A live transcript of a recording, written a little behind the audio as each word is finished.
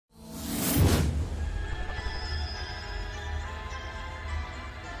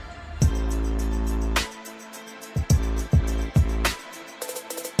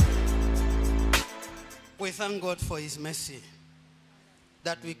We thank God for His mercy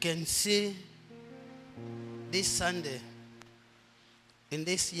that we can see this Sunday in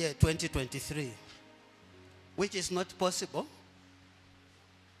this year 2023, which is not possible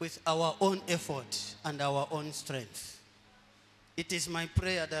with our own effort and our own strength. It is my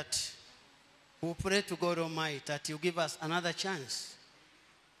prayer that we pray to God Almighty that He will give us another chance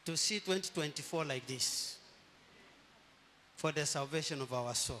to see 2024 like this for the salvation of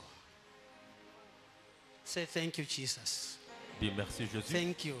our soul. Say thank you, Jesus. Dis merci, Jésus.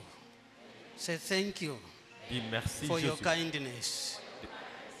 Thank you. Say thank you Dis merci, for your Jésus, kindness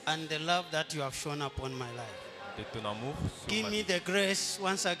and the love that you have shown upon my life. de ton amour. Sur Give ma me vie. the grace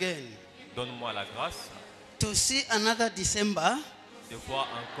once again Donne-moi la grâce to see another December de voir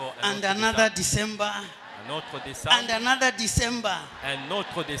encore un and autre another décembre, December un autre and décembre, another December un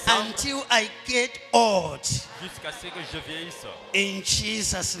autre décembre, until I get old. jusqu'à ce que je vieillisse. In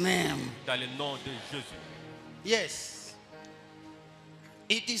Jesus' name. Dans le nom de Jésus. Yes.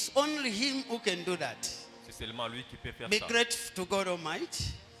 It is only Him who can do that. C'est seulement lui qui peut faire Be ça. grateful to God Almighty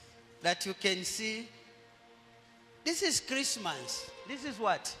that you can see. This is Christmas. This is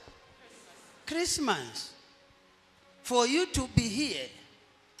what? Christmas. For you to be here,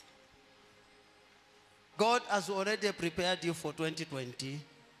 God has already prepared you for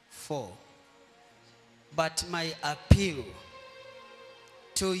 2024. But my appeal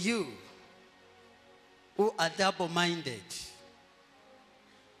to you who are double-minded,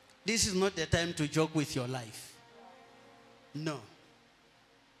 this is not the time to joke with your life. No.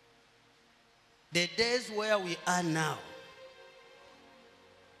 The days where we are now,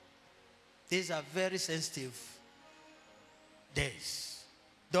 these are very sensitive days.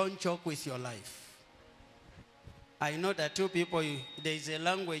 Don't joke with your life. I know that two people, there is a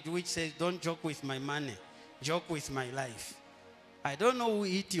language which says, don't joke with my money, joke with my life. I don't know who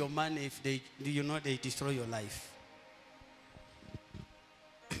eat your money if they destroy your life.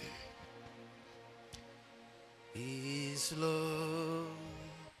 His love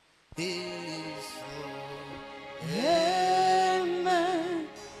is love. Amen.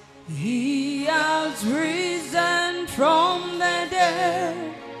 He has risen from the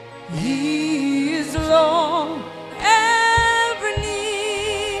dead. He is Lord. Every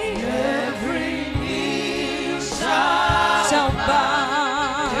knee shall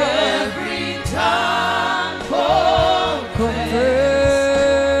bow. Every tongue confess.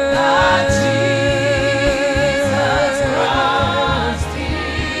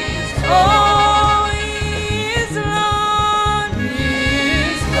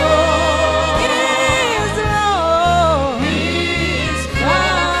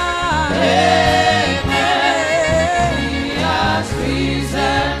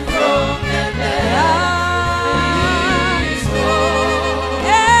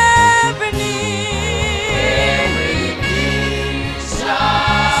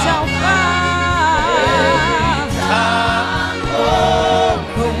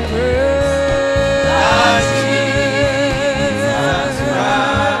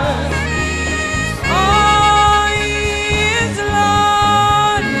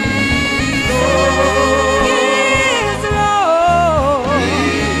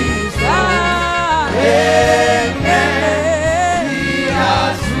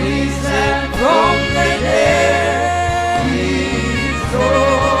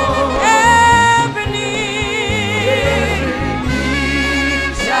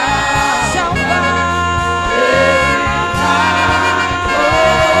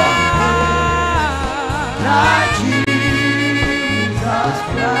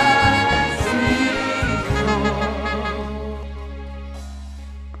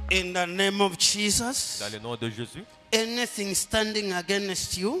 In the name of Jesus, Dans le nom de Jésus, anything standing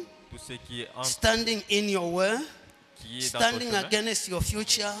against you, tout ce qui est, standing in your way, qui est dans ton standing chemin, against your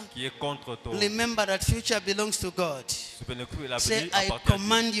future, qui est contre ton remember that future belongs to God. souvenir, l'avenir Say, I appartient à Dieu.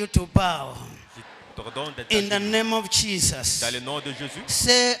 command you to bow. Je t'ordonne de In the t'agenouiller. name of Jesus. Dans le nom de Jésus,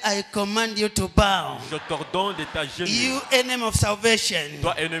 Say, I command you to bow. je t'ordonne de t'agenouiller. You enemy of salvation,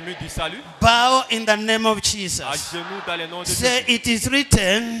 Toi, ennemi du salut, bow in the name of à Jesus. genoux dans le nom de Say, Jésus. it is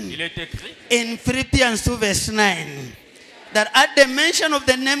written Il est écrit in Philippians 2 verse 9 that at the mention of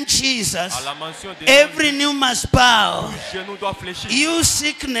the name Jesus, à la mention de every knee must bow. genou doit fléchir. You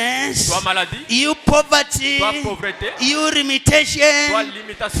sickness, Toi, maladie, you poverty, toi, pauvreté, you toi, limitation,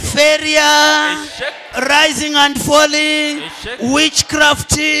 limitation, failure, échec, rising and falling, Échec.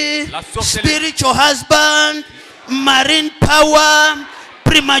 witchcraft, La sorcellerie. spiritual husband, marine power,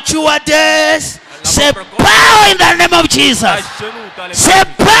 premature death. Say power in the name of à Jesus. genoux dans le Say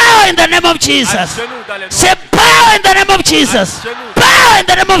power in the name of à Jesus. genoux dans le nom de Say Jésus. power in the name of Jesus. À genoux. Power bow in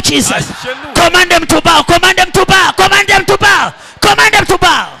the name of Jesus. À genoux. Command them to bow. Command them to bow. Command them to bow. Command them to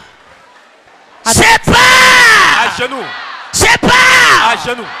bow. C'est À pas. genoux. C'est À pas.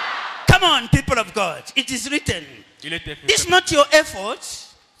 genoux. Come on, people of God. It is written. Il est écrit. This is not your effort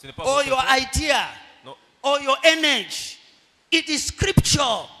Ce n'est pas or votre your effort. idea Non. or your energy. It is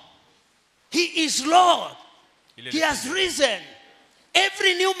scripture. He is Lord. Il est He le has Seigneur. risen.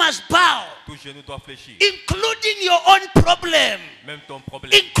 Every knee must bow, Tout genou doit fléchir. including your own problem, Même ton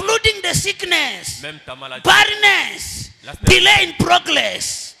problème. including the sickness, Même ta maladie. barrenness, delay in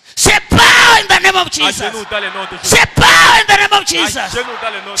progress. Say power in the name of À Jesus. genoux dans le nom de Jésus. Say power in the name of À Jesus. genoux dans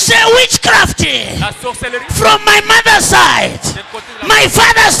le nom de Say Jésus. witchcrafty La sorcellerie. from my mother's side, Des côtés de la my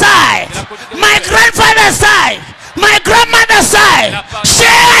father's side, my grandfather's side, my grandmother's side. Say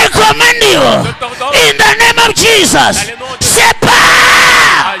I command you in the name of Jesus. Say power.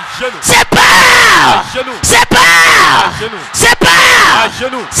 À genoux. C'est pas! À genoux. C'est pas! À genoux. C'est pas! À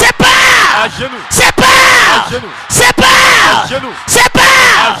genoux. C'est pas! À genoux. C'est pas! À genoux. C'est pas! À genoux. C'est pas!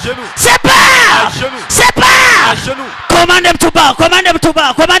 À genoux. C'est pas! À genoux. C'est pas! À genoux. Command them to bow. Command them to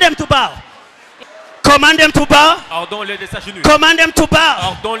bow. Command them to bow. Command them to bow. Ordonne-les de s'agenouiller. Command them to bow.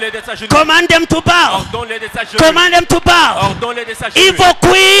 Ordonne-les de s'agenouiller. Command them to bow. Ordonne-les de s'agenouiller. Command them to bow. Ordonne-les de s'agenouiller. Evil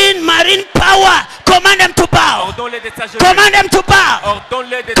queen, marine power. Command them to bow. Ordonne-les de s'agenouiller. Command them to bow.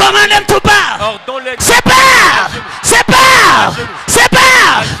 Ordonne-les de Command them to bow. Ordonne-les de C'est pas! C'est pas! C'est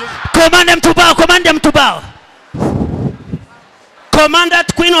pas! Command them to bow. Command them to bow. Command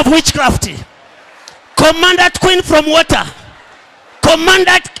that queen of witchcraft. Command that queen from water. Command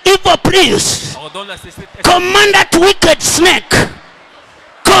that evil priest. Ordonne la cécité. Command that wicked snake.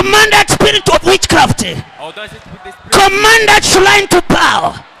 Command that spirit of witchcraft. Ordonne cet esprit d'esprit. Command that shrine to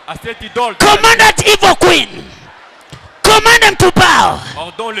bow. À cette idole. Command that evil queen. Command them to bow.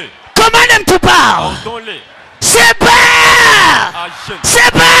 Ordonne-les. Command them to bow. Ordonne-les. C'est pas! À genoux.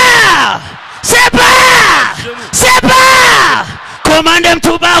 C'est pas! C'est pas! C'est pas! Command them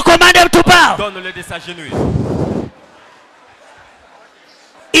to bow. Command them to bow. Ordonne-les de s'agenouiller.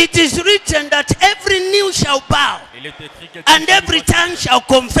 It is written that every knee shall bow Il est écrit que and every tongue shall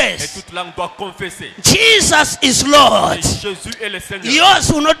et confess. toute langue doit confesser. Jesus is Lord. Et Jésus est le Seigneur. Yours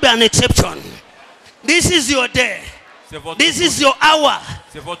will not be an exception. This is your day. C'est votre This jour. is your hour.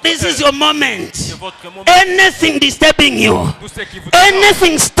 C'est votre This heure. is your moment. C'est votre moment. Anything disturbing you, Tout ce qui vous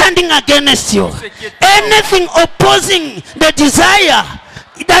anything standing against you, anything opposing the desire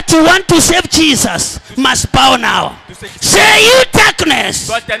that you want to save Jesus must bow now. Say, you darkness,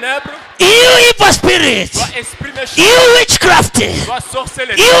 Toi ténèbres, you evil spirit, toi esprit méchant, you witchcraft, toi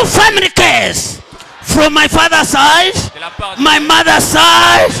sorcellerie. you family curse, from my father's side, De la part de my mother's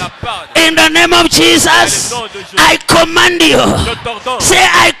side, de la part de in the name of Jesus, I command you. je t'ordonne. Say,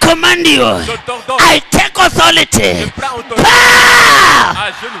 I command you. Je t'ordonne. I take authority. Je prends autorité. Pas!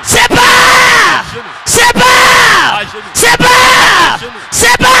 À genoux. C'est pas! C'est pas! À genoux. C'est pas!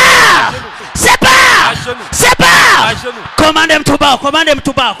 C'est pas! C'est pas! À genoux. C'est pas! À genoux. Command them to bow. Command them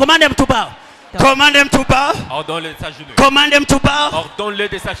to bow. Command them to bow. Command them to bow. Ordonne-les de s'agenouiller. Command them to bow. Ordonne-les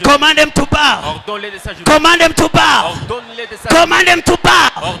de s'agenouiller. Command them to bow. Ordonne-les de s'agenouiller. Command them to bow. Ordonne-les de s'agenouiller. Command them to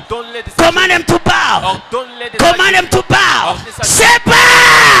bow. Ordonne-les de Command them to bow. Ordonne-les de Command them to bow. Ordonne-les de C'est À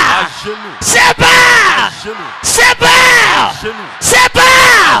pas! genoux. C'est pas! À genoux. C'est pas! À genoux. C'est pas!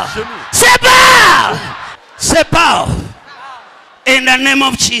 À genoux. C'est pas! C'est pas! In the name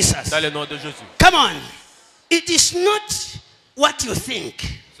of Jesus. Dans le nom de Jésus. Come on. It is not what you think.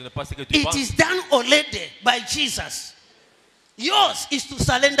 Ce n'est pas ce que tu It penses. is done already by Jesus. Yours is to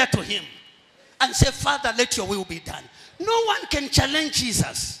surrender to him and say, Father, let your will be done. No one can challenge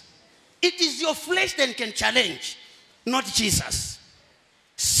Jesus. It is your flesh that can challenge, not Jesus.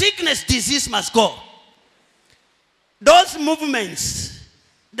 Sickness, disease must go. Those movements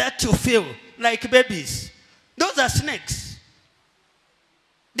that you feel like babies, those are snakes.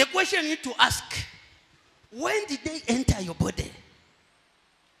 The question you need to ask, when did they enter your body?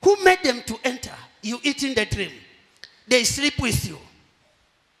 Who made them to enter? You eat in the dream. They sleep with you.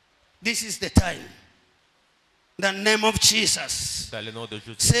 This is the time. The name of Jesus. Dans le nom de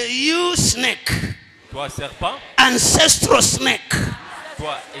Jésus. Say, you snake, Toi serpent, ancestral snake,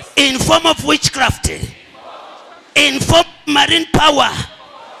 toi in form of witchcraft, in form of marine power,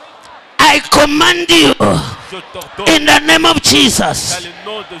 I command you je t'ordonne. in the name of Dans Jesus. le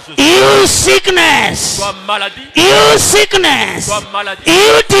nom de Jésus. You sickness, Toi maladie, you sickness, toi maladie,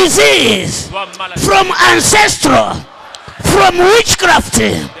 you disease, toi maladie. from ancestral, from witchcraft,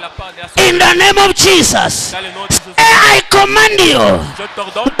 De la part de la in the name of Jesus. Dans le nom de Jésus. I command you. Je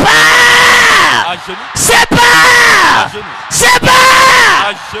t'ordonne. Pas! À genoux. C'est pas! À genoux. C'est pas!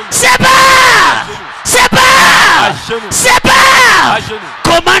 À genoux. C'est pas! C'est À pas! genoux. C'est pas! bow. À genoux.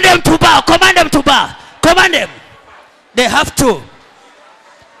 Command them to bow. Command them to bow. Command them. They have to.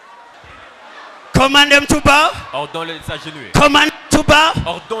 Command them to bow. Ordonne-les de s'agenouiller. Command to bow.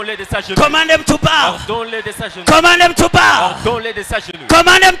 Ordonne-les de s'agenouiller. Command them to bow. Ordonne-les de s'agenouiller. Command them to bow. Ordonne-les de s'agenouiller.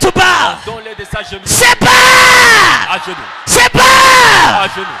 Command them to bow. Ordonne-les de s'agenouiller. C'est pas. À genoux. C'est À pas.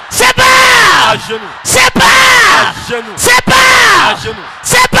 genoux. C'est À pas. genoux. C'est pas. À genoux. C'est À pas. genoux.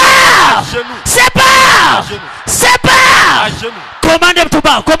 C'est pas. À genoux. C'est À pas. genoux. C'est À pas. genoux. Command them to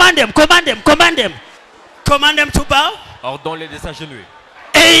bow. Command them. Command them. Command them. Command them to bow. Ordonne-les de s'agenouiller.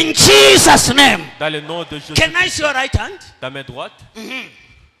 In Jesus' name. Dans le nom de Jésus. Can I see your right hand? Ta main droite.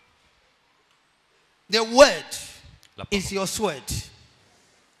 The word La parole. is your sword.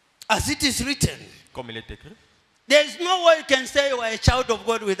 As it is written, Comme il est écrit. there is no way you can say you are a child of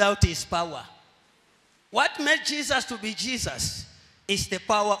God without his power. What made Jesus to be Jesus is the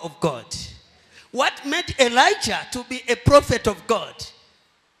power of God. What made Elijah to be a prophet of God,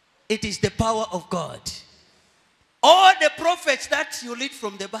 it is the power of God. All the prophets that you read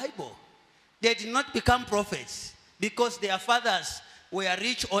from the Bible, they did not become prophets because their fathers were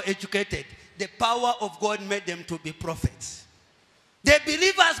rich or educated. The power of God made them to be prophets. The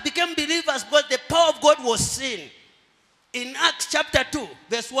believers became believers because the power of God was seen. In Acts chapter 2,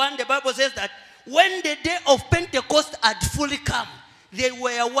 verse 1, the Bible says that when the day of Pentecost had fully come, they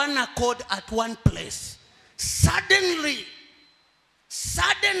were one accord at one place.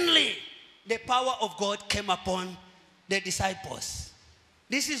 Suddenly, the power of God came upon the disciples.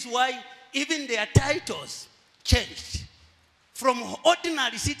 This is why even their titles changed from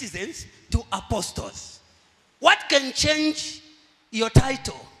ordinary citizens to apostles. What can change your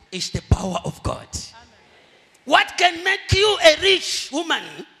title is the power of God. Amen. What can make you a rich woman,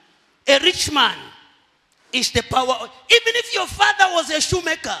 a rich man, is the power of, even if your father was a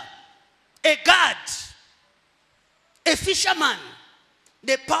shoemaker, a guard, a fisherman,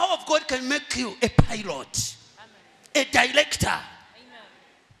 the power of God can make you a pilot, a director. Amen.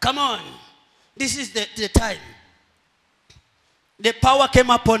 Come on. This is the time. The power came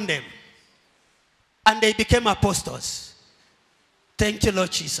upon them. And they became apostles. Thank you,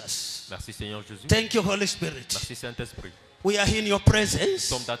 Lord Jesus. Merci Seigneur Jésus. Thank you, Holy Spirit. Merci Saint-Esprit. We are in your Nous presence.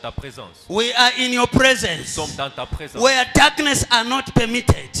 sommes dans ta présence. We are in your Nous presence. sommes dans ta présence. Where darkness are not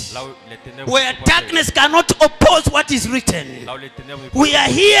permitted. Là où les ténèbres Where ne sont pas darkness cannot oppose what is written. permises. Là où les ténèbres ne We are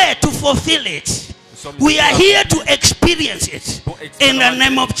here to fulfill it. We are here to experience it. In the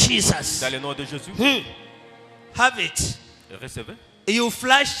name of Jesus. Dans le nom de Jésus. Have it. Recevez. You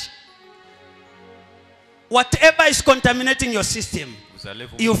flush whatever is contaminating your system. Vous allez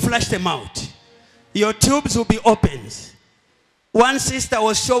vous You flush them out. Your tubes will be opened. One sister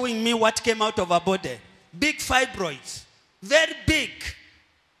was showing me what came out of her body. Big fibroids. Very big.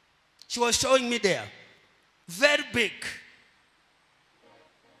 She was showing me there. Very big.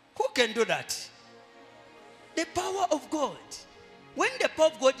 Who can do that? The power of God. When the power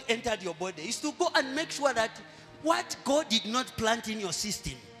of God entered your body, is to go and make sure that what God did not plant in your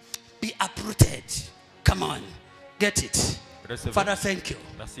system be uprooted. Come on. Get it. Recevez. Father, thank you.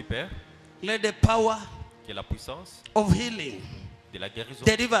 Merci Père. Let the power Que la puissance of healing, de la guérison,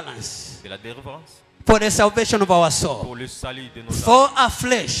 deliverance, de la délivrance, for the salvation of our soul, pour le salut de nos âmes, for our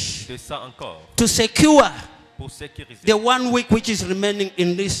flesh, de ça encore, to secure pour sécuriser the 1 week which is remaining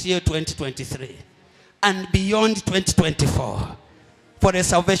in this year 2023 and beyond 2024, for the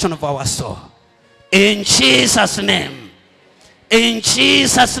salvation of our soul. In Jesus' name. In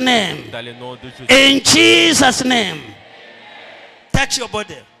Jesus' name. dans le nom de Jésus. In Jesus' name. Touch your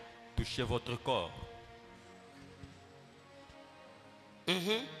body. Touchez votre corps.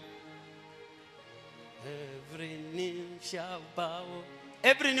 Every knee shall bow.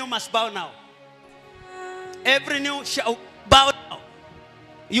 Every knee must bow now. Every knee shall bow now.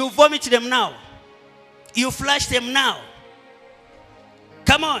 You vomit them now. You flush them now.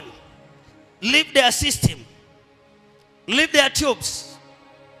 Come on. Leave their system. Leave their tubes.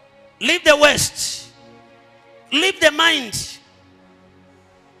 Leave the waste. Leave the mind.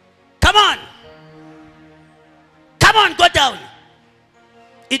 Come on. Come on, go down.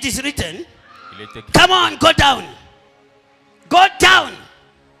 It is written. Il est écrit. Come on, go down. Go down.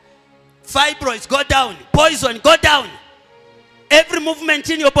 Fibroids, go down. Poison, go down. Every movement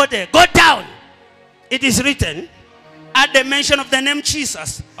in your body, go down. It is written. At the mention of the name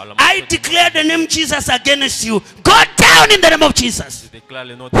Jesus, I declare the name Jesus against you. Go down in the name of Jesus. Je déclare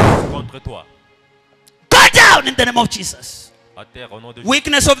le nom de Jésus contre toi. Go down in the name of Jesus. À terre au nom de Jésus.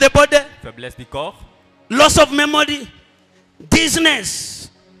 Weakness of the body, Faiblesse du corps, loss of memory, dizziness,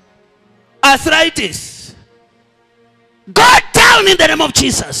 arthritis. Go down in the name of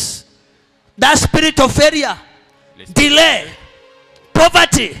Jesus. That spirit of failure, delay,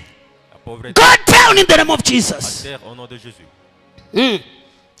 poverty, La pauvreté. go down in the name of À Jesus. terre au nom de Jésus.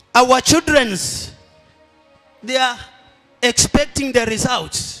 Our children's, they are expecting the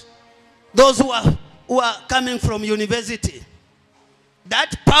results. Those who are coming from university.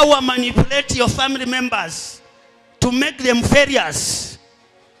 That power manipulate your family members to make them failures.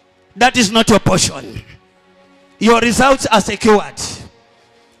 That is not your portion. Your results are secured.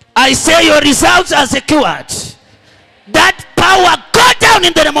 I say your results are secured. That power, go down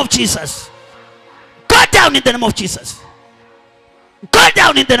in the name of Jesus. Go down in the name of Jesus. Go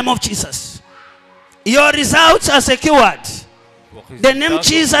down in the name of Jesus. Your results are secured. The name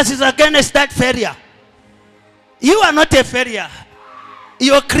Jesus is against that failure. You are not a failure.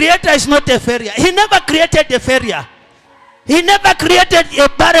 Your creator is not a failure. He never created a failure. He never created a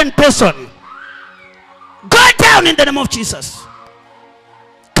barren person. Go down in the name of Jesus.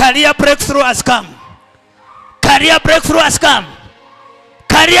 Career breakthrough has come. Career breakthrough has come.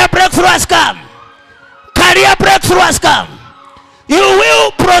 Career breakthrough has come. Career breakthrough has come. You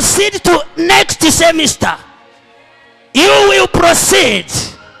will proceed to next semester. You will proceed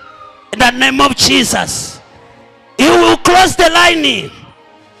in the name of Jesus. You will close the line.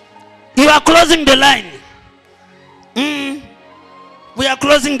 You are closing the line. We are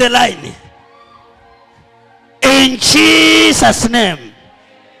closing the line. In Jesus' name.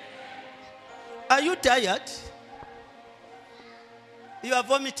 Are you tired? You are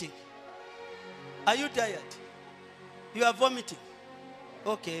vomiting. Are you tired? You are vomiting.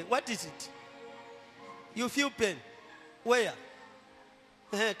 Okay, what is it? You feel pain. Where?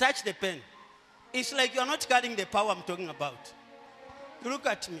 Touch the pen. It's like you're not carrying the power I'm talking about. Look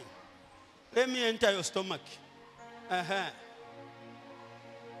at me. Let me enter your stomach. Uh-huh.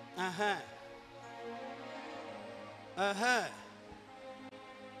 Uh-huh. Uh-huh.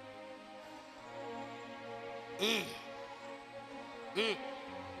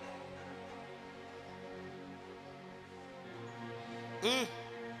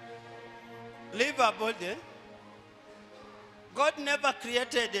 Leave our body. God never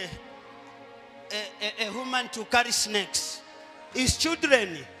created a woman to carry snakes. His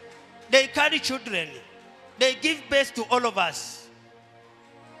children, they carry children. They give birth to all of us.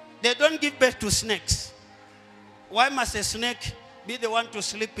 They don't give birth to snakes. Why must a snake be the one to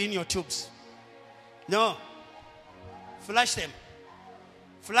sleep in your tubes? No. Flush them.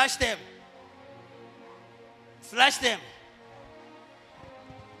 Flush them. Flush them.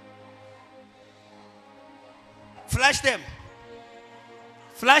 Flush them.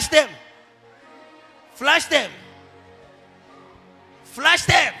 Flush them. Flush them.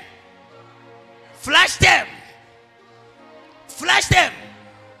 Flush them. Flush them. Flush them.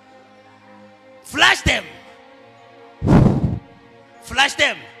 Flush them. Flush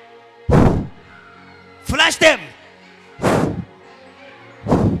them. Flush them.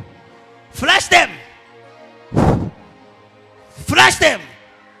 Flush them. Flush them.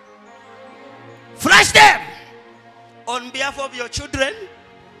 Flush them. On behalf of your children,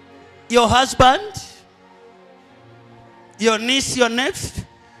 your husband, your niece, your nephew,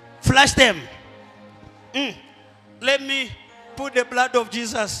 flush them. Let me put the blood of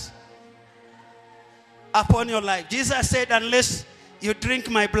Jesus upon your life. Jesus said, unless you drink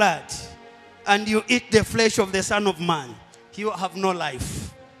my blood and you eat the flesh of the Son of Man, you have no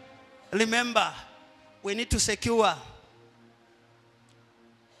life. Remember, we need to secure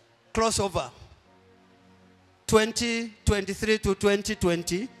crossover 2023 to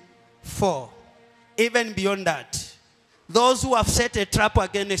 2024. Even beyond that, those who have set a trap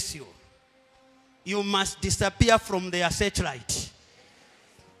against you, you must disappear from their searchlight.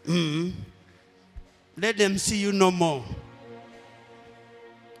 Let them see you no more.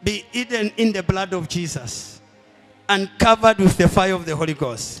 Be hidden in the blood of Jesus and covered with the fire of the Holy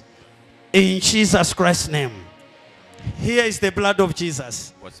Ghost. In Jesus Christ's name. Here is the blood of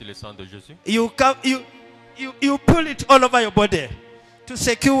Jesus. Voici le sang de Jésus. You pull it all over your body to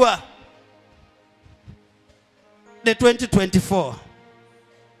secure the 2024.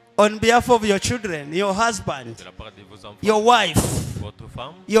 On behalf of your children, your husband, De la part de vos enfants, your wife, votre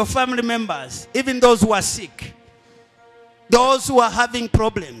femme, your family members, even those who are sick, those who are having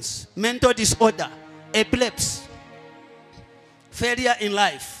problems, mental disorder, epilepsy, failure in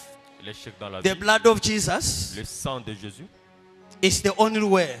life. l'échec dans la The vie, blood of Jesus le sang de Jésus is the only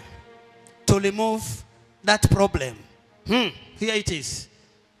way to remove that problem. Here it is.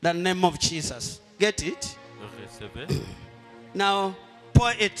 The name of Jesus. Get it? recevez. Now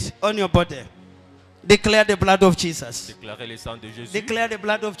pour it on your body. Declare the blood of Jesus. Déclarez le sang de Jésus. Declare the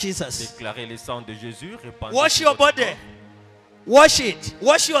blood of Jesus. Déclarez le sang de Jésus. Répandez Wash sur your votre body. corps. Wash it.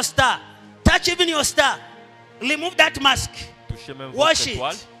 Wash your star. Touch even your star. Remove that mask. toucher même Wash votre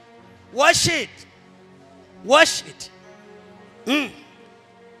étoile. it. Wash it. Wash it.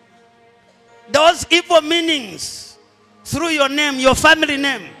 Those evil meanings through your name, your family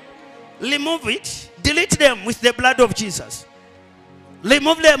name, remove it. Delete them with the blood of Jesus.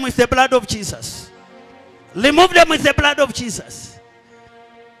 Remove them with the blood of Jesus. Remove them with the blood of Jesus.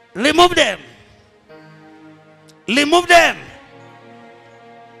 Remove them. Remove them.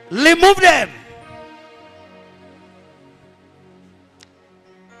 Remove them.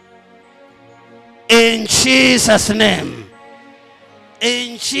 In Jesus' name.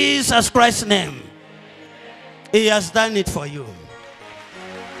 In Jesus Christ's name. He has done it for you.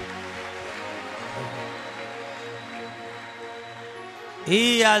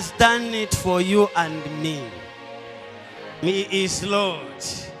 He has done it for you and me. He is Lord.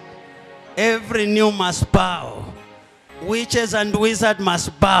 Every knee must bow. Witches and wizards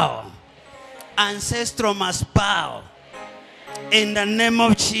must bow. Ancestral must bow. In the name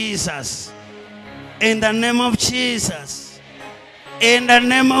of Jesus. In the name of Jesus. In the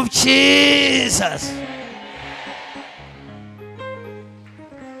name of Jesus.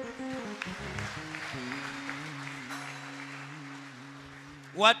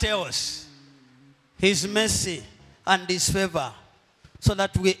 What else? His mercy and his favor, so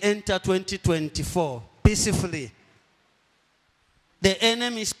that we enter 2024 peacefully. The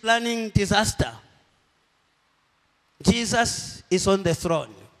enemy is planning disaster. Jesus is on the throne.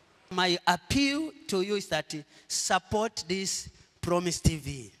 My appeal to you is that support this Promise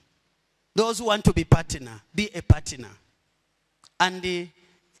TV. Those who want to be partner, be a partner. And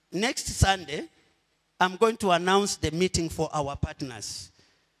next Sunday, I'm going to announce the meeting for our partners.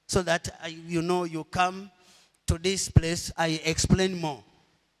 So that you come to this place, I explain more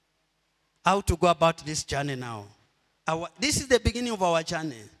how to go about this journey now. This is the beginning of our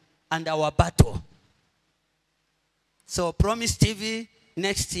journey and our battle. So Promise TV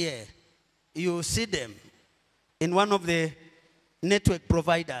next year, you see them in one of the network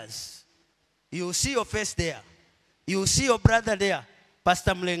providers. You see your face there. You see your brother there,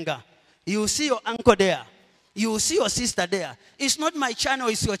 Pastor Mulenga. You see your uncle there. You see your sister there. It's not my channel,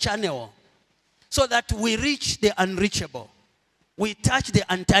 it's your channel. So that we reach the unreachable. We touch the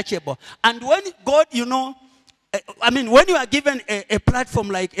untouchable. And when God, when you are given a platform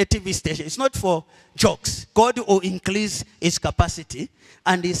like a TV station, it's not for jokes. God will increase his capacity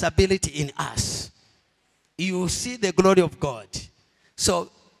and his ability in us. You see the glory of God.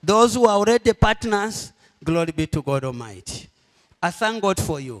 So those who are already partners, glory be to God Almighty. I thank God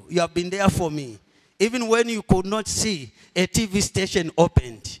for you. You have been there for me. Even when you could not see a TV station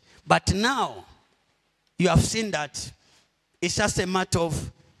opened. But now, you have seen that it's just a matter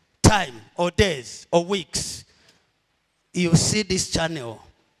of time or days or weeks. You see this channel.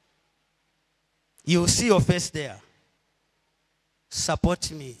 You see your face there. Support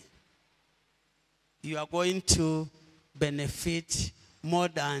me. You are going to benefit more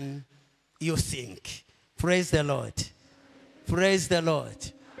than you think. Praise the Lord. Praise the Lord.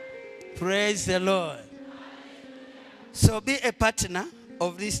 Praise the Lord. So be a partner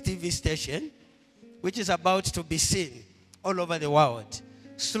of this TV station, which is about to be seen all over the world.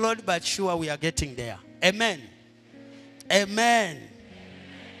 Slowly but sure we are getting there. Amen. Amen.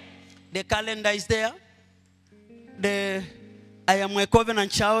 The calendar is there. The I am a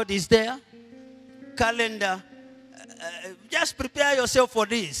covenant child is there. Calendar. Just prepare yourself for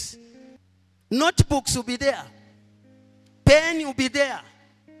this. Notebooks will be there. Pen will be there.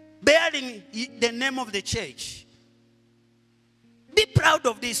 Bearing the name of the church. Be proud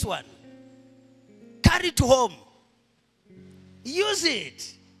of this one. Carry it home. Use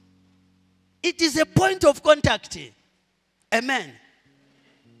it. It is a point of contact. Amen.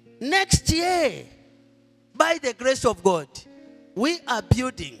 Next year, by the grace of God, we are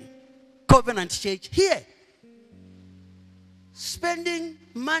building Covenant Church here. Spending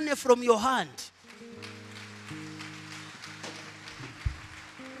money from your hand.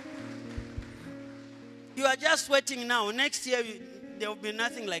 You are just sweating now. Next year, there will be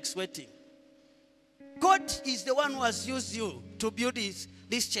nothing like sweating. God is the one who has used you to build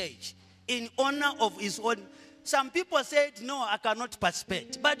this church in honor of his own. Some people said, no, I cannot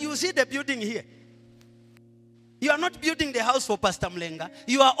participate. But you see the building here. You are not building the house for Pastor Mulenga.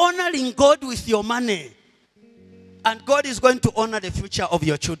 You are honoring God with your money. And God is going to honor the future of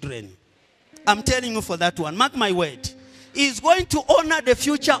your children. I'm telling you for that one. Mark my word. He is going to honor the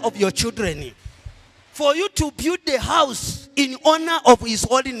future of your children. For you to build the house in honor of his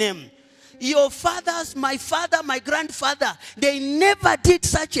holy name. Your fathers, my father, my grandfather, they never did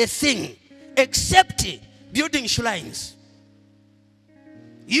such a thing except building shrines.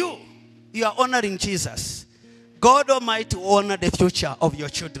 You are honoring Jesus. God Almighty will honor the future of your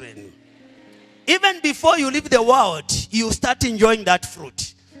children. Even before you leave the world, you start enjoying that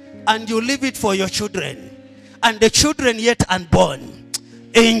fruit. And you leave it for your children. And the children yet unborn.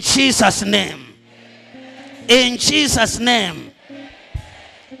 In Jesus' name. In Jesus' name.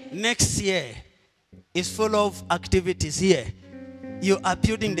 Next year is full of activities here. You are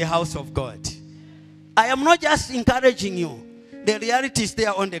building the house of God. I am not just encouraging you. The reality is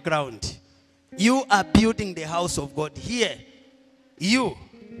there on the ground. You are building the house of God here. You.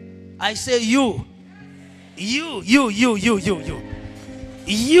 I say you. You.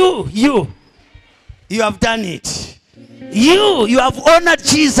 You have done it. You have honored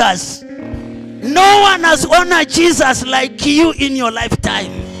Jesus. No one has honored Jesus like you in your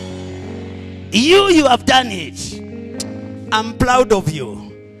lifetime. You have done it. I'm proud of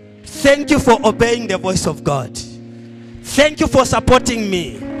you. Thank you for obeying the voice of God. Thank you for supporting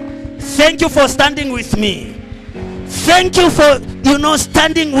me. Thank you for standing with me. Thank you for,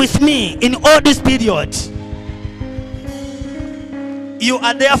 standing with me in all this period. You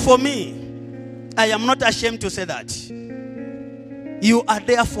are there for me. I am not ashamed to say that. You are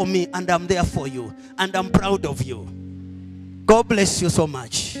there for me and I'm there for you. And I'm proud of you. God bless you so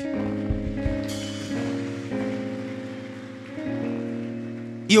much.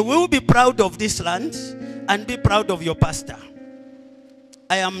 You will be proud of this land and be proud of your pastor.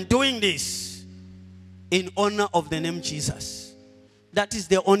 I am doing this in honor of the name Jesus. That is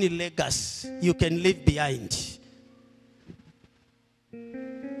the only legacy you can leave behind.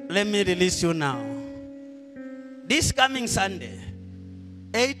 Let me release you now. This coming Sunday,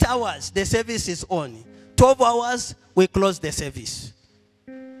 8 hours, the service is on. 12 hours, we close the service.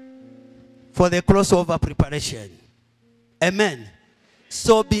 For the crossover preparation. Amen.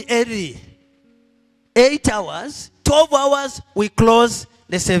 So be early. 8 hours, 12 hours, we close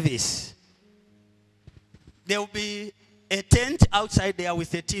the service. There will be a tent outside there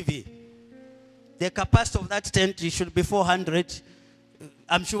with a TV. The capacity of that tent should be 400.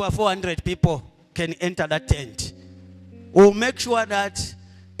 I'm sure 400 people can enter that tent. We'll make sure that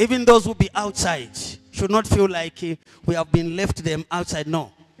even those who be outside should not feel like we have been left them outside.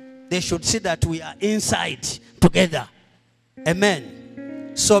 No. They should see that we are inside together.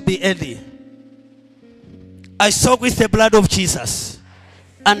 Amen. So be early. I soak with the blood of Jesus.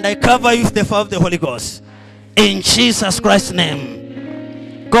 And I cover you with the fire of the Holy Ghost. In Jesus Christ's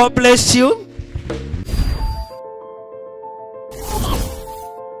name. God bless you.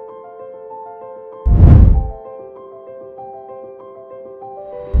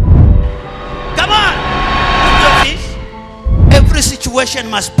 Come on. Every situation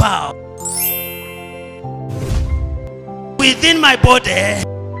must bow. Within my body.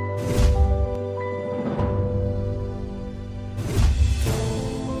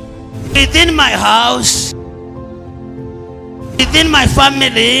 Within my house, within my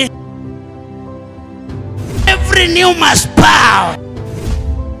family, every knee must bow,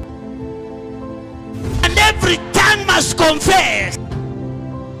 and every tongue must confess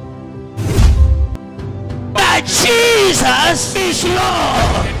that Jesus is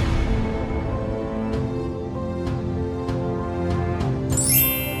Lord.